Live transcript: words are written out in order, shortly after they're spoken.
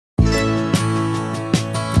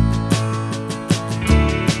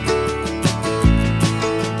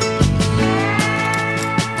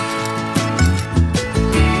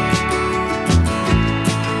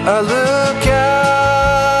I look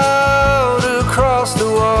out across the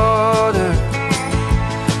water,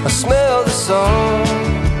 I smell the song,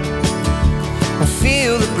 I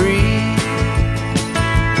feel the breeze,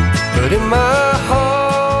 but in my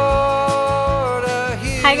heart I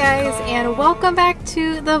hear. Hi guys, and welcome back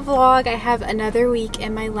to the vlog. I have another week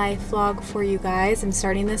in my life vlog for you guys. I'm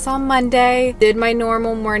starting this on Monday. Did my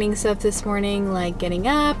normal morning stuff this morning, like getting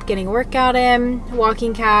up, getting a workout in,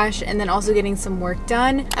 walking cash, and then also getting some work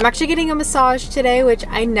done. I'm actually getting a massage today, which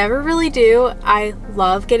I never really do. I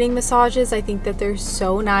love getting massages. I think that they're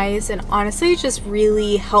so nice and honestly just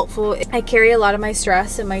really helpful. I carry a lot of my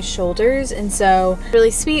stress in my shoulders, and so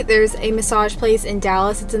really sweet. There's a massage place in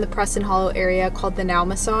Dallas. It's in the Preston Hollow area called the Now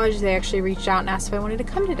Massage. They actually reached out and asked if I wanted to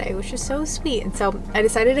come today, which is so sweet. And so I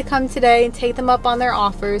decided to come today and take them up on their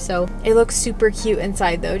offer. So it looks super cute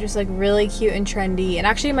inside though, just like really cute and trendy. And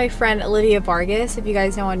actually my friend Olivia Vargas, if you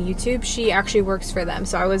guys know on YouTube, she actually works for them.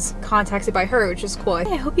 So I was contacted by her, which is cool.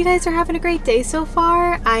 I hope you guys are having a great day so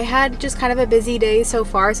far. I had just kind of a busy day so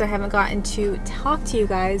far, so I haven't gotten to talk to you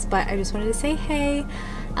guys, but I just wanted to say hey.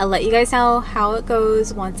 I'll let you guys know how it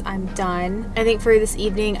goes once I'm done. I think for this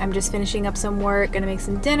evening, I'm just finishing up some work, gonna make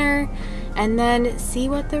some dinner, and then see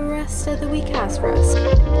what the rest of the week has for us.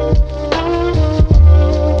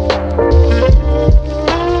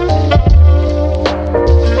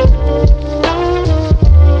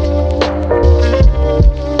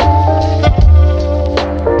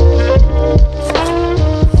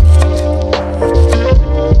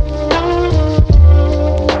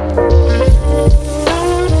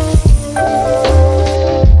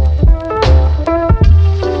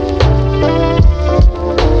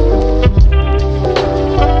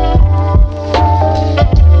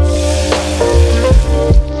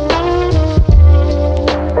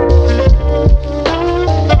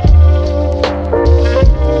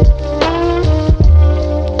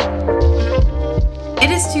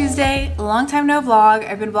 Long time no vlog.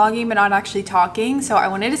 I've been vlogging but not actually talking, so I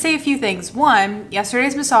wanted to say a few things. One,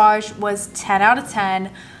 yesterday's massage was 10 out of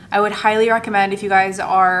 10. I would highly recommend if you guys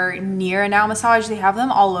are near a Now Massage. They have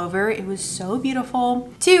them all over. It was so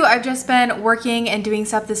beautiful. Two, I've just been working and doing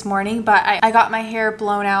stuff this morning, but I got my hair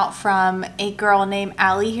blown out from a girl named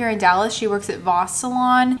Allie here in Dallas. She works at Voss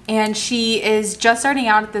Salon, and she is just starting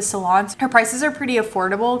out at this salon. Her prices are pretty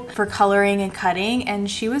affordable for coloring and cutting,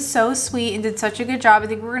 and she was so sweet and did such a good job. I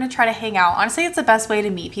think we're gonna try to hang out. Honestly, it's the best way to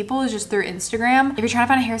meet people is just through Instagram. If you're trying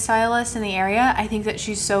to find a hairstylist in the area, I think that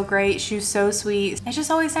she's so great. She's so sweet. It's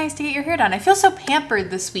just always nice to get your hair done. I feel so pampered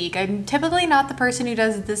this week. I'm typically not the person who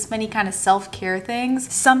does this many kind of self-care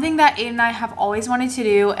things. Something that Aiden and I have always wanted to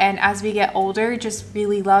do, and as we get older just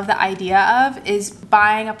really love the idea of, is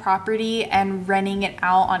buying a property and renting it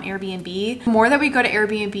out on Airbnb. The more that we go to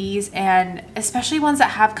Airbnbs, and especially ones that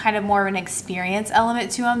have kind of more of an experience element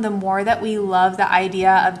to them, the more that we love the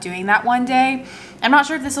idea of doing that one day. I'm not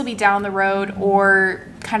sure if this will be down the road or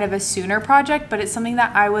kind of a sooner project, but it's something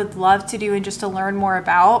that I would love to do and just to learn more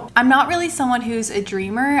about. I'm not really someone who's a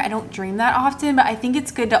dreamer. I don't dream that often, but I think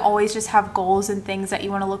it's good to always just have goals and things that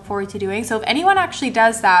you want to look forward to doing. So if anyone actually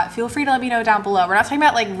does that, feel free to let me know down below. We're not talking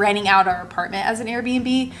about like renting out our apartment as an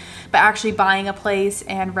Airbnb, but actually buying a place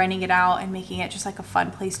and renting it out and making it just like a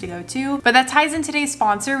fun place to go to. But that ties in today's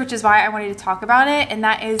sponsor, which is why I wanted to talk about it, and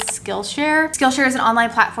that is Skillshare. Skillshare is an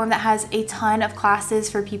online platform that has a ton of classes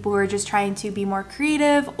for people who are just trying to be more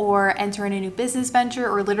creative or enter in a new business venture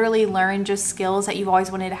or literally learn just skills that you've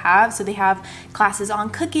always wanted to have. So they have classes on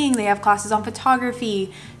cooking, they have classes on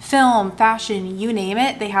photography, film, fashion, you name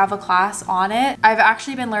it, they have a class on it. I've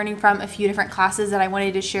actually been learning from a few different classes that I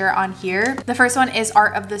wanted to share on here. The first one is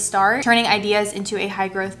Art of the Start, turning ideas into a high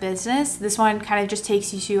growth business. This one kind of just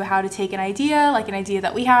takes you to how to take an idea, like an idea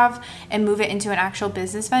that we have, and move it into an actual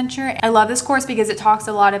business venture. I love this course because it talks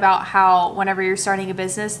a lot about how whenever you're starting a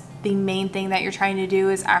business, the main thing that you're trying to do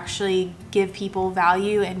is actually give people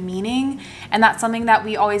value and meaning. And that's something that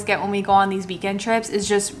we always get when we go on these weekend trips, is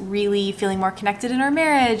just really feeling more connected in our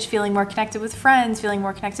marriage, feeling more connected with friends, feeling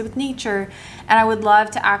more connected with nature. And I would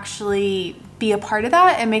love to actually be a part of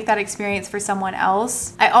that and make that experience for someone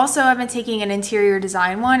else. I also have been taking an interior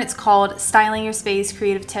design one. It's called Styling Your Space,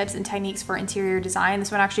 Creative Tips and Techniques for Interior Design.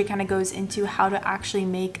 This one actually kind of goes into how to actually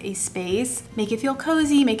make a space, make it feel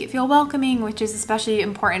cozy, make it feel welcoming, which is especially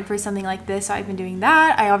important for something like this. So I've been doing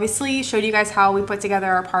that. I obviously showed you guys how we put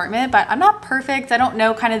together our apartment, but I'm not perfect. I don't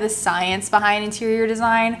know kind of the science behind interior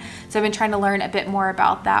design. So I've been trying to learn a bit more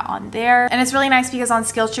about that on there. And it's really nice because on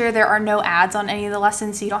Skillshare, there are no ads on any of the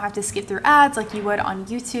lessons, so you don't have to skip through ads. ads like you would on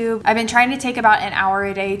YouTube. I've been trying to take about an hour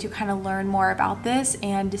a day to kind of learn more about this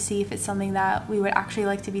and to see if it's something that we would actually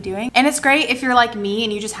like to be doing. And it's great if you're like me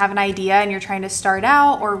and you just have an idea and you're trying to start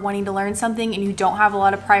out or wanting to learn something and you don't have a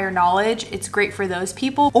lot of prior knowledge. It's great for those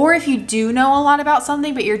people. Or if you do know a lot about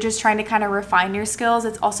something but you're just trying to kind of refine your skills,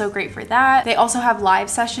 it's also great for that. They also have live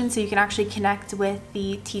sessions so you can actually connect with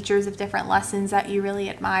the teachers of different lessons that you really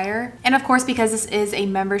admire. And of course, because this is a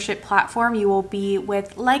membership platform, you will be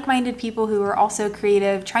with like-minded people who are also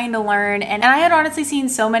creative, trying to learn. And I had honestly seen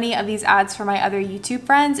so many of these ads for my other YouTube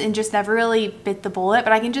friends and just never really bit the bullet.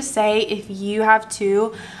 But I can just say, if you have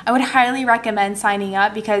too, I would highly recommend signing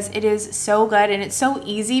up because it is so good and it's so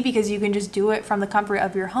easy because you can just do it from the comfort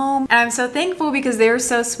of your home. And I'm so thankful because they were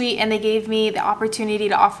so sweet and they gave me the opportunity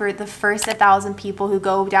to offer the first 1,000 people who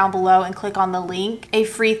go down below and click on the link a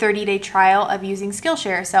free 30-day trial of using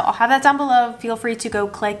Skillshare. So I'll have that down below. Feel free to go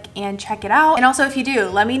click and check it out. And also, if you do,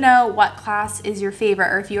 let me know what class is your favorite,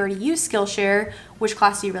 or if you already use Skillshare, which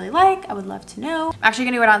class do you really like? I would love to know. I'm actually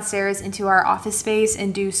gonna go downstairs into our office space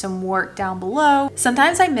and do some work down below.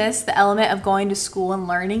 Sometimes I miss the element of going to school and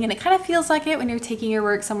learning, and it kind of feels like it when you're taking your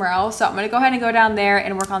work somewhere else. So I'm gonna go ahead and go down there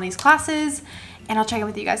and work on these classes, and I'll check in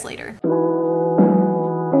with you guys later.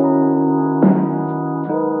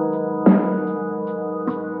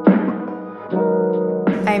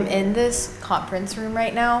 I'm in this conference room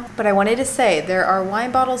right now, but I wanted to say there are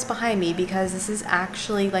wine bottles behind me because this is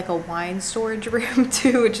actually like a wine storage room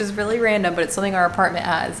too, which is really random, but it's something our apartment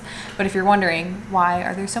has. But if you're wondering, why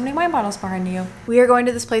are there so many wine bottles behind you? We are going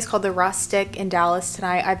to this place called the Rustic in Dallas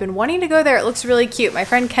tonight. I've been wanting to go there. It looks really cute. My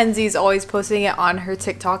friend Kenzie's always posting it on her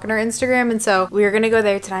TikTok and her Instagram, and so we are gonna go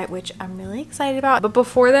there tonight, which I'm really excited about. But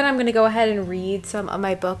before then, I'm gonna go ahead and read some of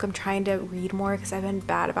my book. I'm trying to read more because I've been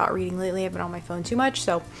bad about reading lately. I've been on my phone too much,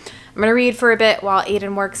 so I'm gonna read for a bit while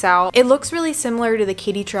Aiden works out. It looks really similar to the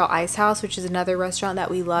Katy Trail Ice House, which is another restaurant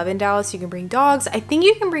that we love in Dallas. You can bring dogs. I think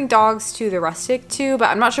you can bring dogs to the Rustic too, but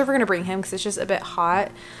I'm not sure if we're gonna bring him because it's just a bit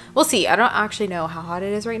hot. We'll see. I don't actually know how hot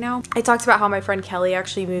it is right now. I talked about how my friend Kelly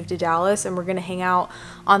actually moved to Dallas and we're gonna hang out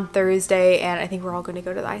on Thursday, and I think we're all gonna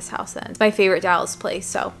go to the Ice House then. It's my favorite Dallas place,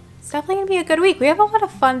 so it's definitely gonna be a good week. We have a lot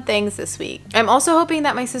of fun things this week. I'm also hoping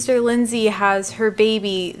that my sister Lindsay has her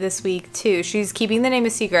baby this week too. She's keeping the name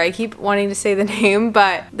a secret. I keep wanting to say the name,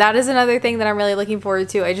 but that is another thing that I'm really looking forward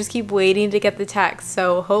to. I just keep waiting to get the text,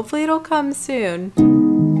 so hopefully it'll come soon.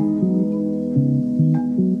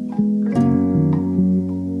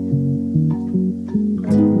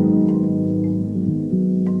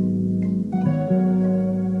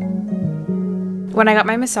 When I got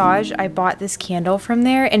my massage, I bought this candle from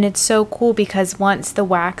there, and it's so cool because once the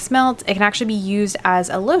wax melts, it can actually be used as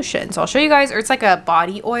a lotion. So I'll show you guys, or it's like a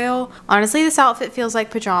body oil. Honestly, this outfit feels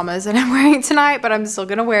like pajamas that I'm wearing tonight, but I'm still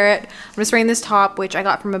gonna wear it. I'm just wearing this top, which I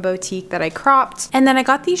got from a boutique that I cropped. And then I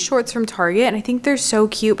got these shorts from Target, and I think they're so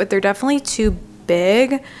cute, but they're definitely too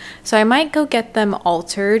big. So I might go get them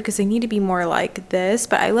altered because they need to be more like this,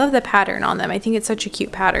 but I love the pattern on them. I think it's such a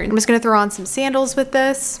cute pattern. I'm just gonna throw on some sandals with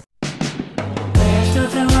this.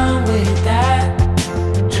 Nothing wrong with that.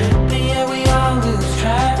 Tripping, yeah, we all lose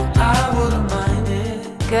track. I wouldn't mind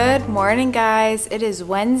it. Good morning, guys. It is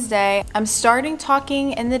Wednesday. I'm starting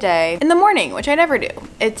talking in the morning, which I never do.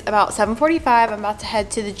 It's about 7:45. I'm about to head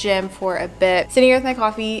to the gym for a bit. Sitting here with my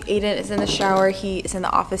coffee. Aiden is in the shower. He is in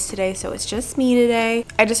the office today, so it's just me today.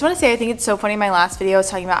 I just want to say I think it's so funny. My last video I was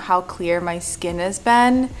talking about how clear my skin has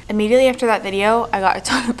been. Immediately after that video, I got a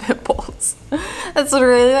ton of pimples. That's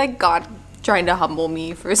literally like God trying to humble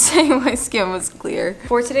me for saying my skin was clear.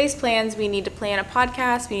 For today's plans, we need to plan a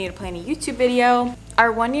podcast, we need to plan a YouTube video.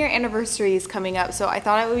 Our 1-year anniversary is coming up, so I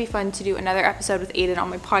thought it would be fun to do another episode with Aiden on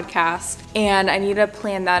my podcast, and I need to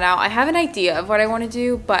plan that out. I have an idea of what I want to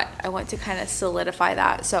do, but I want to kind of solidify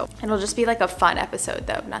that. So it'll just be like a fun episode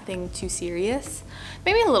though, nothing too serious.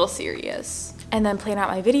 Maybe a little serious. And then plan out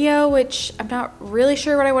my video, which I'm not really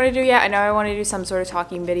sure what I want to do yet. I know I want to do some sort of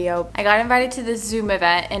talking video. I got invited to this Zoom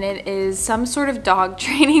event, and it is some sort of dog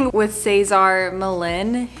training with Cesar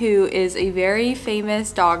Malin, who is a very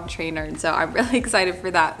famous dog trainer. And so I'm really excited for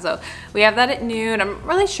that. So we have that at noon. I'm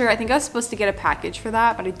really sure. I think I was supposed to get a package for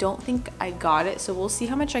that, but I don't think I got it. So we'll see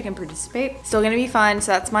how much I can participate. Still gonna be fun.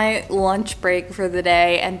 So that's my lunch break for the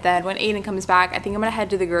day. And then when Aiden comes back, I think I'm gonna head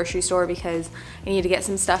to the grocery store because I need to get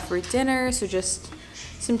some stuff for dinner. So just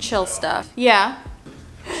some chill stuff. Yeah.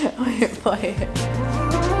 Let me play it.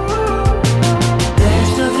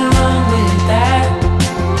 There's nothing wrong with that.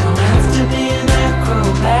 Don't have to be an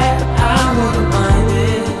acrobat. I wouldn't mind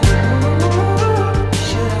it.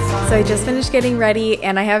 So I just finished getting ready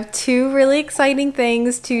and I have two really exciting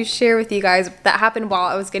things to share with you guys that happened while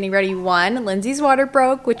I was getting ready. One, Lindsay's water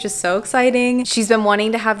broke, which is so exciting. She's been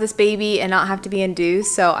wanting to have this baby and not have to be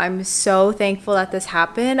induced, so I'm so thankful that this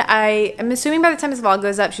happened. I am assuming by the time this vlog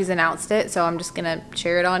goes up, she's announced it, so I'm just gonna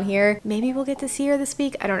share it on here. Maybe we'll get to see her this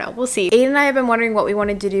week. I don't know. We'll see. Aiden and I have been wondering what we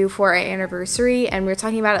wanted to do for our anniversary, and we were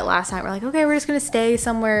talking about it last night. We're like, okay, we're just gonna stay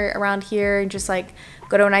somewhere around here and just like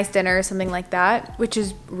go to a nice dinner or something like that, which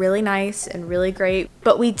is really nice and really great.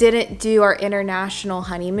 But we didn't do our international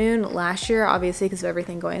honeymoon last year, obviously because of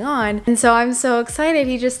everything going on. And so I'm so excited.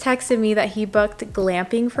 He just texted me that he booked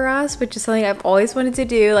glamping for us, which is something I've always wanted to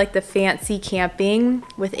do, like the fancy camping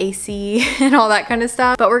with AC and all that kind of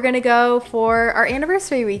stuff. But we're gonna go for our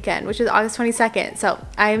anniversary weekend, which is August 22nd. So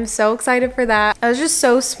I am so excited for that. It was just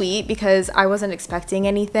so sweet because I wasn't expecting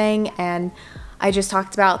anything, and I just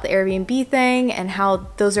talked about the Airbnb thing and how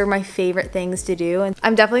those are my favorite things to do. And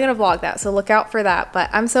I'm definitely gonna vlog that, so look out for that. But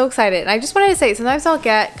I'm so excited. And I just wanted to say, sometimes I'll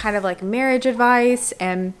get kind of like marriage advice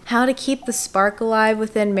and how to keep the spark alive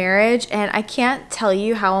within marriage. And I can't tell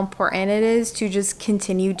you how important it is to just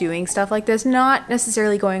continue doing stuff like this. Not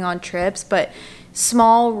necessarily going on trips, but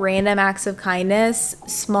small random acts of kindness,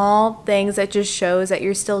 small things that just shows that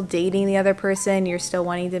you're still dating the other person, you're still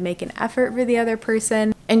wanting to make an effort for the other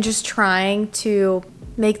person, and just trying to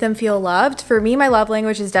make them feel loved. For me, my love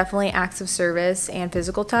language is definitely acts of service and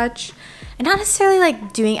physical touch. And not necessarily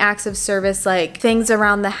like doing acts of service like things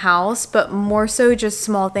around the house, but more so just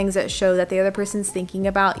small things that show that the other person's thinking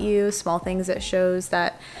about you, small things that shows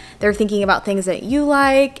that they're thinking about things that you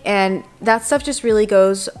like. And that stuff just really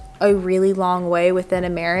goes a really long way within a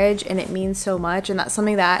marriage, and it means so much. And that's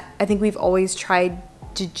something that I think we've always tried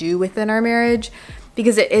to do within our marriage,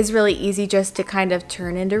 because it is really easy just to kind of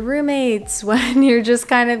turn into roommates when you're just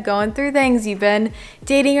kind of going through things. You've been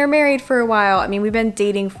dating or married for a while. I mean, we've been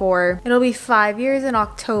dating for, it'll be 5 years in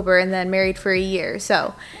October, and then married for a year.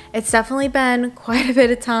 So it's definitely been quite a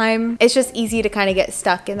bit of time. It's just easy to kind of get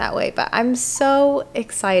stuck in that way, but I'm so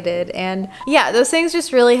excited. And yeah, those things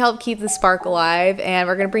just really help keep the spark alive. And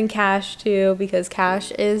we're gonna bring Cash too, because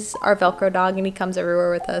Cash is our Velcro dog and he comes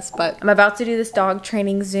everywhere with us. But I'm about to do this dog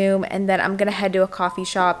training Zoom, and then I'm gonna head to a coffee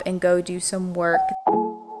shop and go do some work.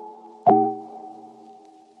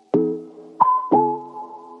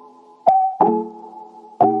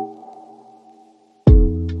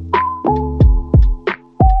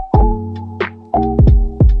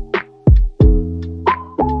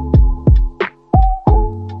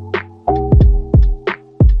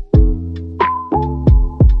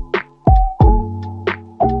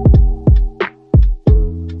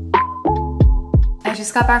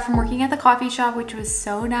 Just got back from working at the coffee shop, which was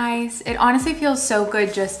so nice. It honestly feels so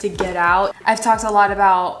good just to get out. I've talked a lot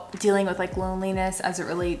about dealing with like loneliness as it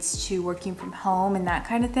relates to working from home and that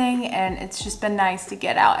kind of thing, and it's just been nice to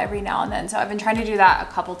get out every now and then. So I've been trying to do that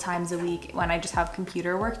a couple times a week when I just have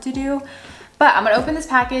computer work to do. But I'm gonna open this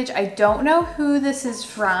package. I don't know who this is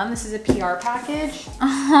from. This is a PR package.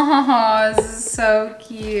 Oh, this is so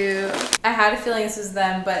cute. I had a feeling this was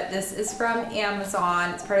them, but this is from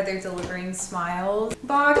Amazon. It's part of their Delivering Smiles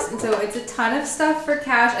box. And so it's a ton of stuff for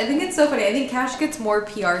Cash. I think it's so funny. I think Cash gets more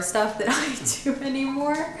PR stuff than I do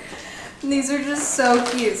anymore. And these are just so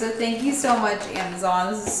cute. So thank you so much,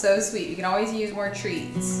 Amazon. This is so sweet. You can always use more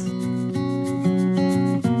treats.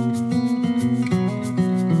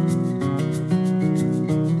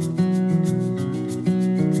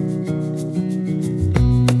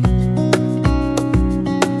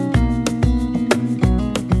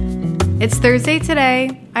 It's Thursday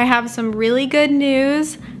today. I have some really good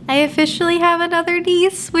news. I officially have another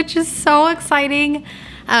niece, which is so exciting.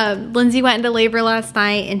 Lindsay went into labor last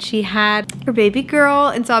night and she had her baby girl,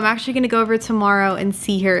 and so I'm actually going to go over tomorrow and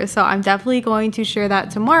see her. So I'm definitely going to share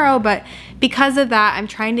that tomorrow, but because of that, I'm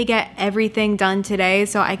trying to get everything done today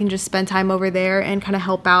so I can just spend time over there and kind of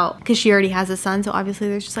help out, because she already has a son, so obviously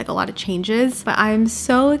there's just like a lot of changes. But I'm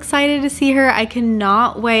so excited to see her. I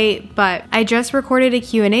cannot wait. But I just recorded a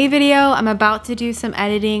Q&A video. I'm about to do some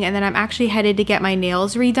editing, and then I'm actually headed to get my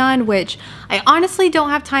nails redone, which I honestly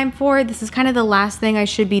don't have time for. This is kind of the last thing I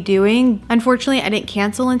should be doing. Unfortunately, I didn't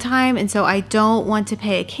cancel in time, and so I don't want to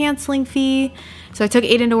pay a canceling fee. So I took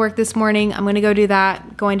Aiden to work this morning. I'm gonna go do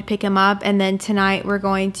that, going to pick him up, and then tonight we're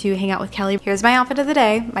going to hang out with Kelly. Here's my outfit of the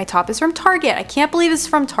day. My top is from Target. I can't believe it's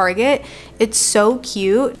from Target. It's so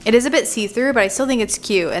cute. It is a bit see-through, but I still think it's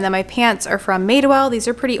cute. And then my pants are from Madewell. These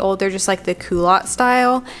are pretty old. They're just like the culotte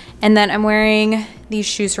style. And then I'm wearing these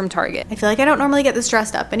shoes from Target. I feel like I don't normally get this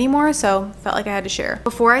dressed up anymore, so felt like I had to share.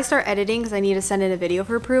 Before I start editing, because I need to send in a video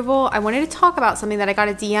for approval, I wanted to talk about something that I got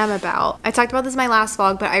a DM about. I talked about this in my last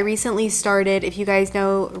vlog, but I recently started, if you guys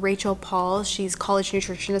know Rachel Paul, she's college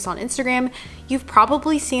nutritionist on Instagram. You've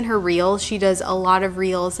probably seen her reels. She does a lot of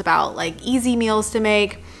reels about like easy meals to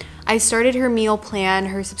make. I started her meal plan,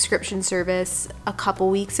 her subscription service, a couple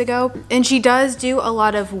weeks ago, and she does do a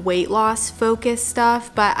lot of weight loss focused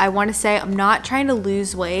stuff, but I want to say I'm not trying to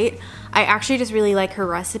lose weight. I actually just really like her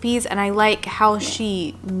recipes, and I like how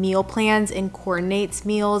she meal plans and coordinates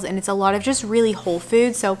meals, and it's a lot of just really whole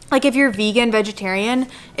food. So like if you're vegan, vegetarian,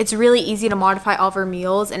 it's really easy to modify all of her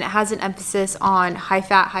meals, and it has an emphasis on high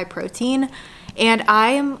fat, high protein. And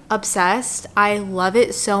I am obsessed. I love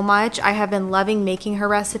it so much. I have been loving making her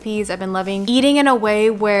recipes. I've been loving eating in a way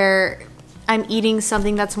where I'm eating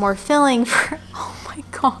something that's more filling for, oh my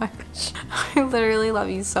gosh. I literally love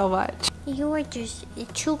you so much. You are just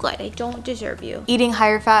too good. I don't deserve you. Eating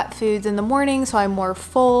higher fat foods in the morning so I'm more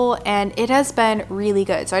full, and it has been really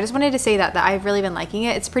good. So I just wanted to say that I've really been liking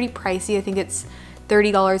it. It's pretty pricey. I think it's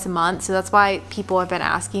 $30 a month, so that's why people have been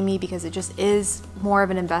asking me, because it just is more of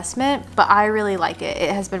an investment, but I really like it.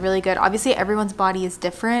 It has been really good. Obviously everyone's body is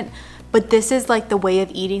different, but this is like the way of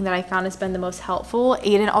eating that I found has been the most helpful.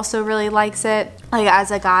 Aiden also really likes it. Like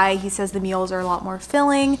as a guy, he says the meals are a lot more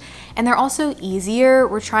filling and they're also easier.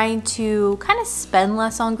 We're trying to kind of spend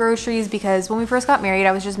less on groceries, because when we first got married,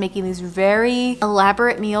 I was just making these very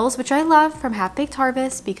elaborate meals, which I love, from Half Baked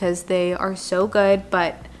Harvest because they are so good,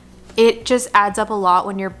 but it just adds up a lot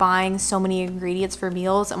when you're buying so many ingredients for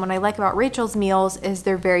meals. And what I like about Rachel's meals is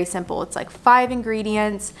they're very simple. It's like 5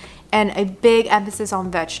 ingredients and a big emphasis on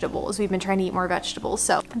vegetables. We've been trying to eat more vegetables.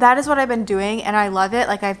 So that is what I've been doing, and I love it.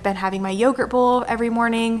 Like I've been having my yogurt bowl every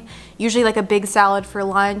morning, usually like a big salad for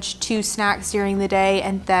lunch, 2 snacks during the day,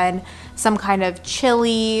 and then some kind of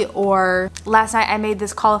chili. Or last night I made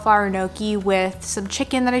this cauliflower gnocchi with some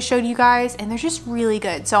chicken that I showed you guys, and they're just really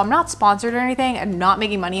good. So I'm not sponsored or anything. I'm not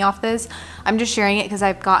making money off this. I'm just sharing it because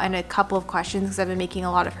I've gotten a couple of questions because I've been making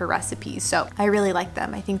a lot of her recipes. So I really like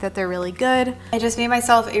them. I think that they're really good. I just made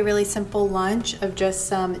myself a really simple lunch of just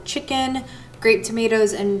some chicken, grape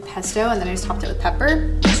tomatoes, and pesto, and then I just topped it with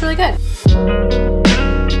pepper. It's really good.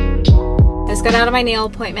 I just got out of my nail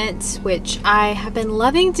appointment, which I have been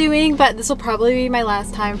loving doing, but this will probably be my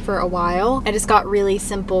last time for a while. I just got really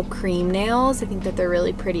simple cream nails. I think that they're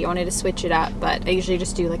really pretty. I wanted to switch it up, but I usually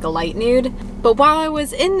just do like a light nude. But while I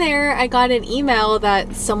was in there, I got an email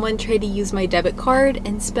that someone tried to use my debit card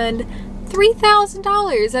and spend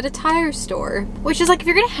 $3,000 at a tire store, which is like, if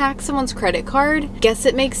you're gonna hack someone's credit card, guess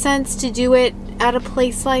it makes sense to do it at a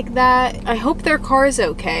place like that. I hope their car's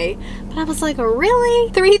okay, but I was like, really?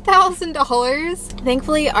 $3,000?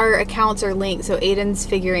 Thankfully our accounts are linked, so Aiden's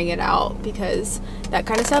figuring it out, because that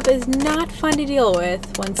kind of stuff is not fun to deal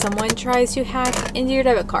with when someone tries to hack into your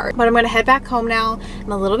debit card. But I'm gonna head back home now.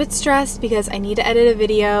 I'm a little bit stressed because I need to edit a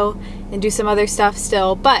video and do some other stuff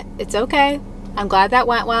still, but it's okay. I'm glad that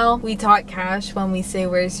went well. We taught Cash when we say,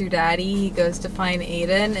 "Where's your daddy?" he goes to find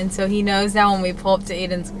Aiden, and so he knows now when we pull up to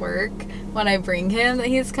Aiden's work, when I bring him that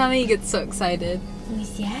he's coming, he gets so excited. Who's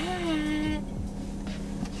that?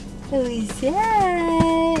 Who's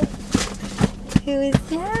that? Who is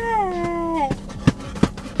that?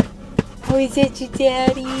 Oh, is that your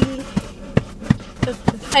daddy?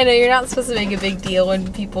 I know you're not supposed to make a big deal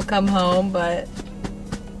when people come home, but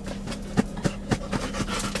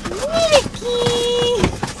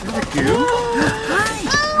Thank you. Hi.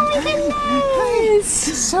 Oh my goodness.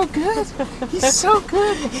 He's so good. He's so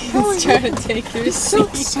good. he's trying to take your He's so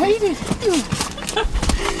excited.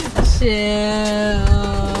 chill.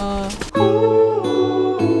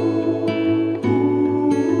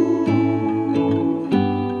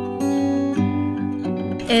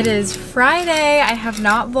 It is Friday. I have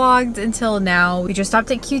not vlogged until now. We just stopped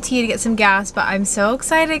at QT to get some gas, but I'm so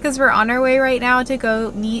excited because we're on our way right now to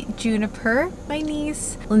go meet Juniper, my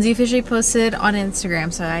niece. Lindsay officially posted on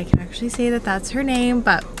Instagram, so I can actually say that that's her name,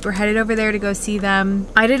 but we're headed over there to go see them.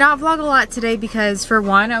 I did not vlog a lot today because, for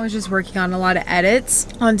one, I was just working on a lot of edits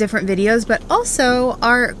on different videos, but also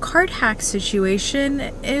our card hack situation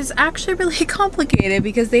is actually really complicated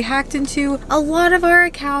because they hacked into a lot of our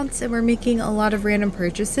accounts and we're making a lot of random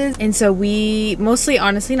purchases. And so we mostly,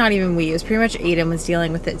 honestly, not even we, it was pretty much Aiden was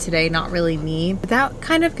dealing with it today, not really me. But that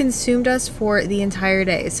kind of consumed us for the entire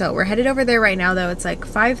day. So we're headed over there right now though. It's like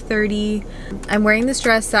 5:30. I'm wearing this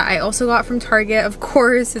dress that I also got from Target, of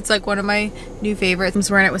course. It's like one of my new favorites. I'm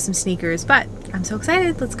just wearing it with some sneakers, but I'm so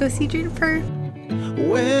excited. Let's go see Juniper.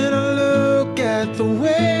 When I look at the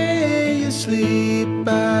way you sleep,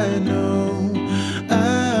 I know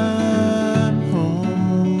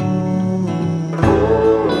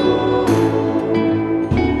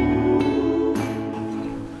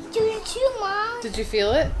Did you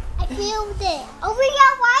feel it? I feel it. Oh, we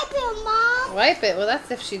got wipe it, Mom. Wipe it. Well,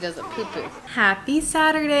 that's if she doesn't poo-poo. Happy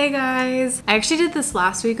Saturday, guys. I actually did this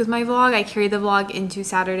last week with my vlog. I carried the vlog into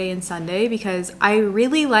Saturday and Sunday because I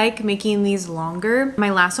really like making these longer.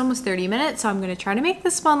 My last one was 30 minutes, so I'm gonna try to make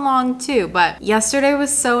this one long too. But yesterday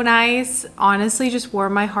was so nice. Honestly, just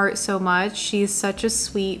warmed my heart so much. She's such a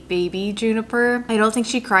sweet baby, Juniper. I don't think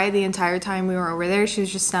she cried the entire time we were over there. She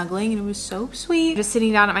was just snuggling and it was so sweet. Just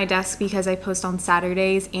sitting down at my desk because I post on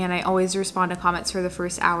Saturdays and I always respond to comments for the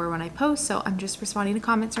first hour when I post, so I'm just responding to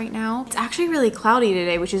comments right now. It's actually really cloudy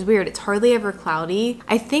today, which is weird. It's hardly ever cloudy.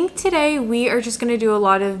 I think today we are just gonna do a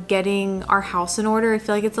lot of getting our house in order. I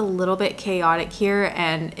feel like it's a little bit chaotic here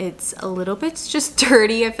and it's a little bit just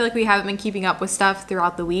dirty. I feel like we haven't been keeping up with stuff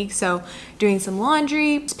throughout the week, so doing some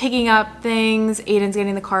laundry, just picking up things. Aiden's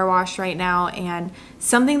getting the car washed right now, and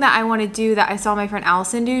something that I want to do that I saw my friend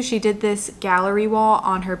Allison do, she did this gallery wall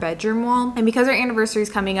on her bedroom wall. And because our anniversary is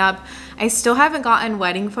coming up, I still haven't gotten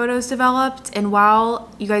wedding photos developed. And while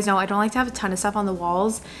you guys know I don't like to have a ton of stuff on the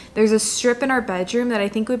walls, there's a strip in our bedroom that I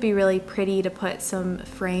think would be really pretty to put some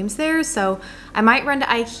frames there. So I might run to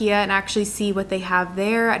IKEA and actually see what they have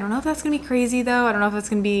there. I don't know if that's gonna be crazy though. I don't know if it's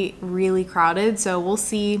gonna be really crowded, so we'll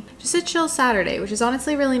see. Just a chill Saturday, which is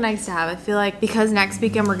honestly really nice to have. I feel like because next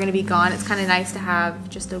weekend we're gonna be gone, it's kind of nice to have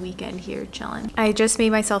just a weekend here chilling. I just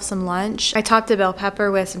made myself some lunch. I topped a bell pepper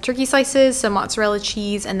with some turkey slices, some mozzarella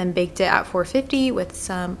cheese, and then baked it at 450 with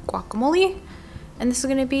some guacamole. And this is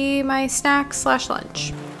gonna be my snack slash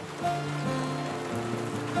lunch.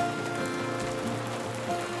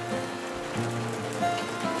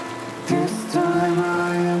 This time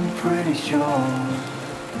I am pretty sure.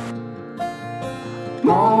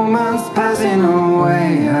 Moments passing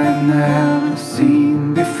away I've never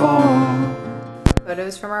seen before.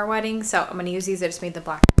 Photos from our wedding, so I'm gonna use these. I just made them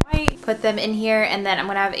black and white, put them in here, and then I'm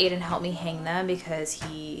gonna have Aiden help me hang them because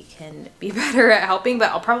he can be better at helping, but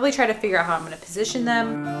I'll probably try to figure out how I'm gonna position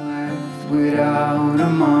them. Left without a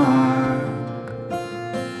mark.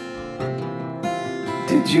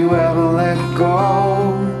 Did you ever let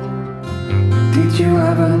go? Did you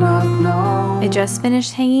ever not know? I just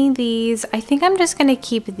finished hanging these. I think I'm just gonna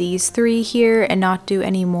keep these 3 here and not do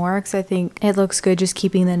any more because I think it looks good just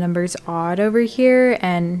keeping the numbers odd over here,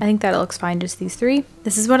 and I think that it looks fine, just these 3.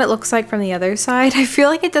 This is what it looks like from the other side. I feel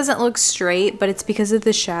like it doesn't look straight, but it's because of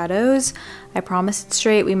the shadows. I promise it's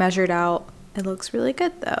straight. We measured out. It looks really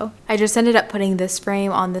good though. I just ended up putting this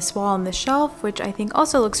frame on this wall on the shelf, which I think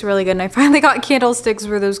also looks really good, and I finally got candlesticks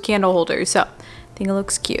for those candle holders, so I think it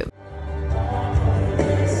looks cute.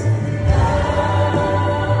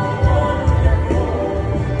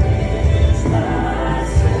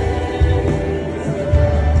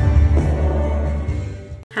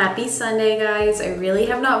 Happy Sunday, guys. I really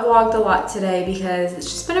have not vlogged a lot today because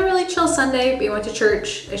it's just been a really chill Sunday. We went to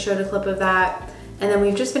church. I showed a clip of that. And then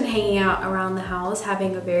we've just been hanging out around the house,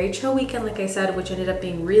 having a very chill weekend, like I said, which ended up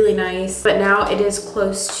being really nice. But now it is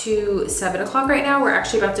close to 7 o'clock right now. We're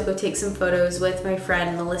actually about to go take some photos with my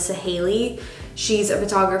friend Melissa Haley. She's a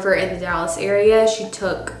photographer in the Dallas area. She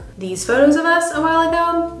took these photos of us a while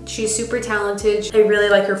ago. She's super talented. I really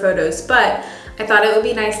like her photos, but I thought it would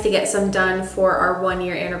be nice to get some done for our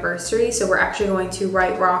 1-year anniversary. So we're actually going to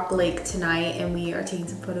White Rock Lake tonight and we are taking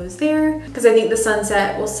some photos there because I think the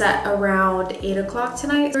sunset will set around 8 o'clock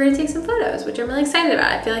tonight. We're gonna take some photos, which I'm really excited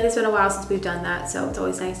about. I feel like it's been a while since we've done that, so it's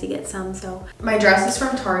always nice to get some. So my dress is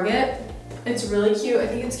from Target. It's really cute. I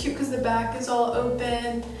think it's cute because the back is all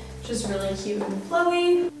open. Just really cute and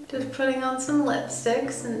flowy. Just putting on some lipstick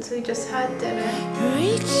since we just had dinner.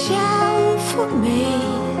 Reach out for me.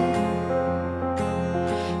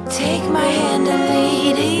 Take my hand and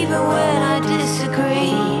lead even when I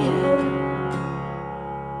disagree.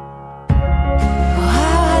 Oh,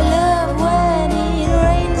 how I love when it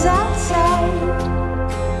rains outside.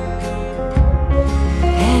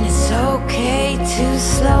 And it's okay to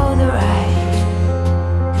slow the ride.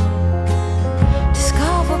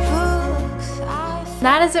 Discover books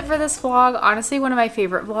That is it for this vlog. Honestly, one of my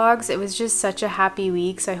favorite vlogs. It was just such a happy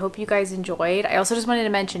week, so I hope you guys enjoyed. I also just wanted to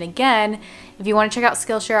mention again, if you want to check out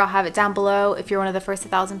Skillshare, I'll have it down below. If you're one of the first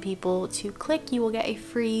 1,000 people to click, you will get a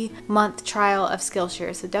free month trial of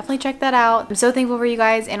Skillshare, so definitely check that out. I'm so thankful for you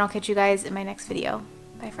guys, and I'll catch you guys in my next video.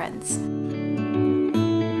 Bye, friends.